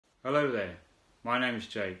Hello there, my name is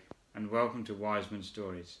Jake and welcome to Wiseman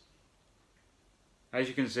Stories. As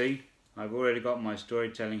you can see, I've already got my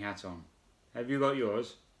storytelling hat on. Have you got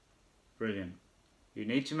yours? Brilliant. You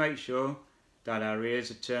need to make sure that our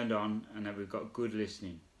ears are turned on and that we've got good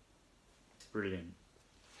listening. Brilliant.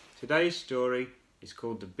 Today's story is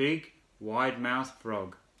called The Big Wide-Mouthed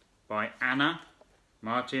Frog by Anna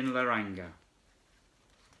Martin Laranga.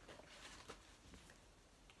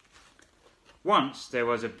 Once there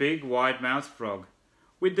was a big wide-mouthed frog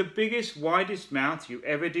with the biggest, widest mouth you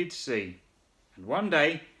ever did see. And one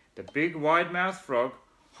day the big wide-mouthed frog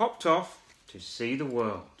hopped off to see the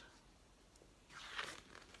world.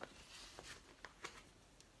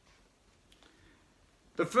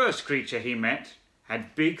 The first creature he met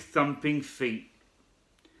had big thumping feet.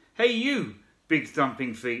 "Hey you, big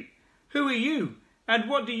thumping feet, who are you and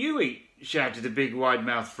what do you eat?" shouted the big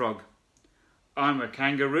wide-mouthed frog. "I'm a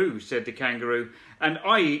kangaroo," said the kangaroo, "and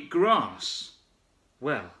I eat grass."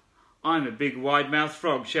 "Well, I'm a big wide-mouthed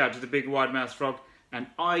frog," shouted the big wide-mouthed frog, "and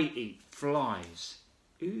I eat flies."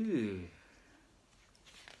 Ooh.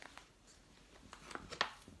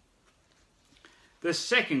 The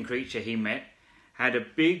second creature he met had a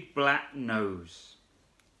big black nose.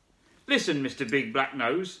 "Listen, Mr. Big Black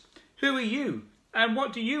Nose, who are you and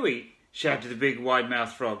what do you eat?" shouted the big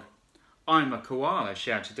wide-mouthed frog. "I'm a koala,"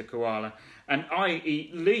 shouted the koala, "and I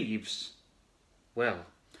eat leaves." "Well,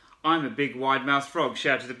 I'm a big wide-mouthed frog,"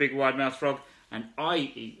 shouted the big wide-mouthed frog, "and I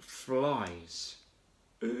eat flies."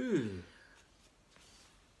 Ooh.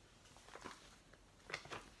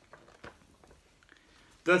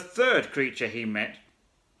 The third creature he met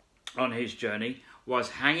on his journey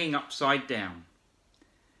was hanging upside down.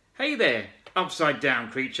 "Hey there, upside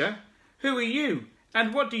down creature, who are you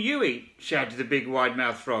and what do you eat?" shouted the big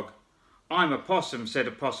wide-mouthed frog. "I'm a possum," said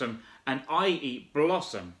a possum, "and I eat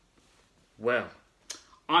blossom." "Well,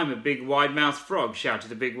 I'm a big wide-mouthed frog," shouted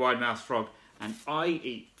the big wide-mouthed frog, "and I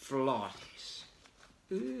eat flies."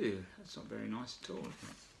 Ooh, that's not very nice at all, is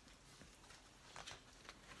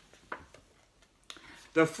it?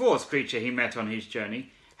 The fourth creature he met on his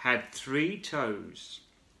journey had 3 toes.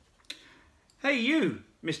 "Hey you,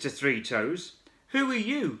 Mr. 3 Toes, who are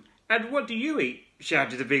you and what do you eat?"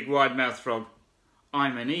 shouted the big wide-mouthed frog.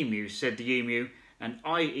 "I'm an emu," said the emu, "and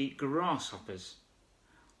I eat grasshoppers."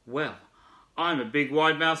 "Well, I'm a big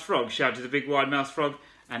wide-mouthed frog," shouted the big wide-mouthed frog,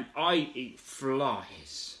 "and I eat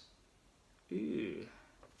flies." Ew.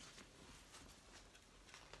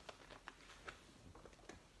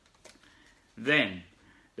 Then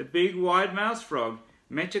the big wide-mouthed frog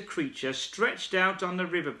met a creature stretched out on the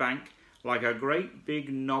riverbank like a great big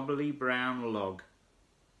knobbly brown log.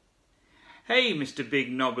 "Hey, Mr. Big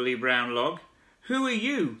Knobbly Brown Log, who are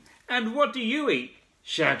you and what do you eat?"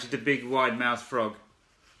 shouted the big wide-mouthed frog.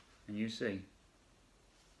 And you see.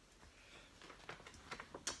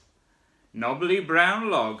 Knobbly Brown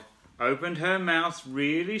Log opened her mouth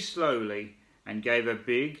really slowly and gave a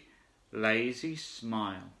big, lazy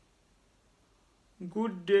smile.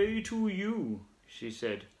 "Good day to you," she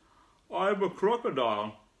said. "I'm a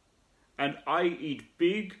crocodile, and I eat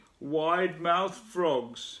big, wide-mouthed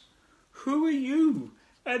frogs. Who are you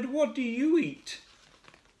and what do you eat?"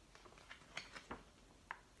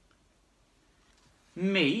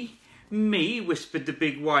 "Me, me," whispered the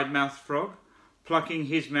big wide-mouthed frog, plucking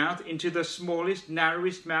his mouth into the smallest,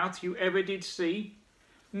 narrowest mouth you ever did see.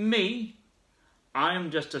 "Me, I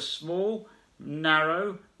am just a small,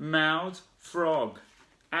 narrow-mouthed frog,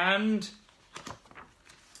 and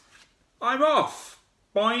I'm off.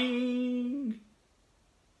 Boing!"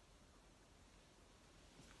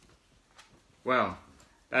 Well,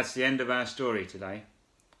 that's the end of our story today.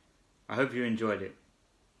 I hope you enjoyed it.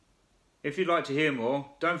 If you'd like to hear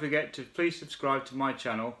more, don't forget to please subscribe to my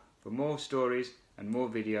channel for more stories and more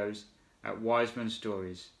videos at Wiseman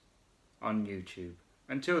Stories on YouTube.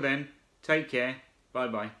 Until then, take care. Bye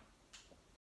bye.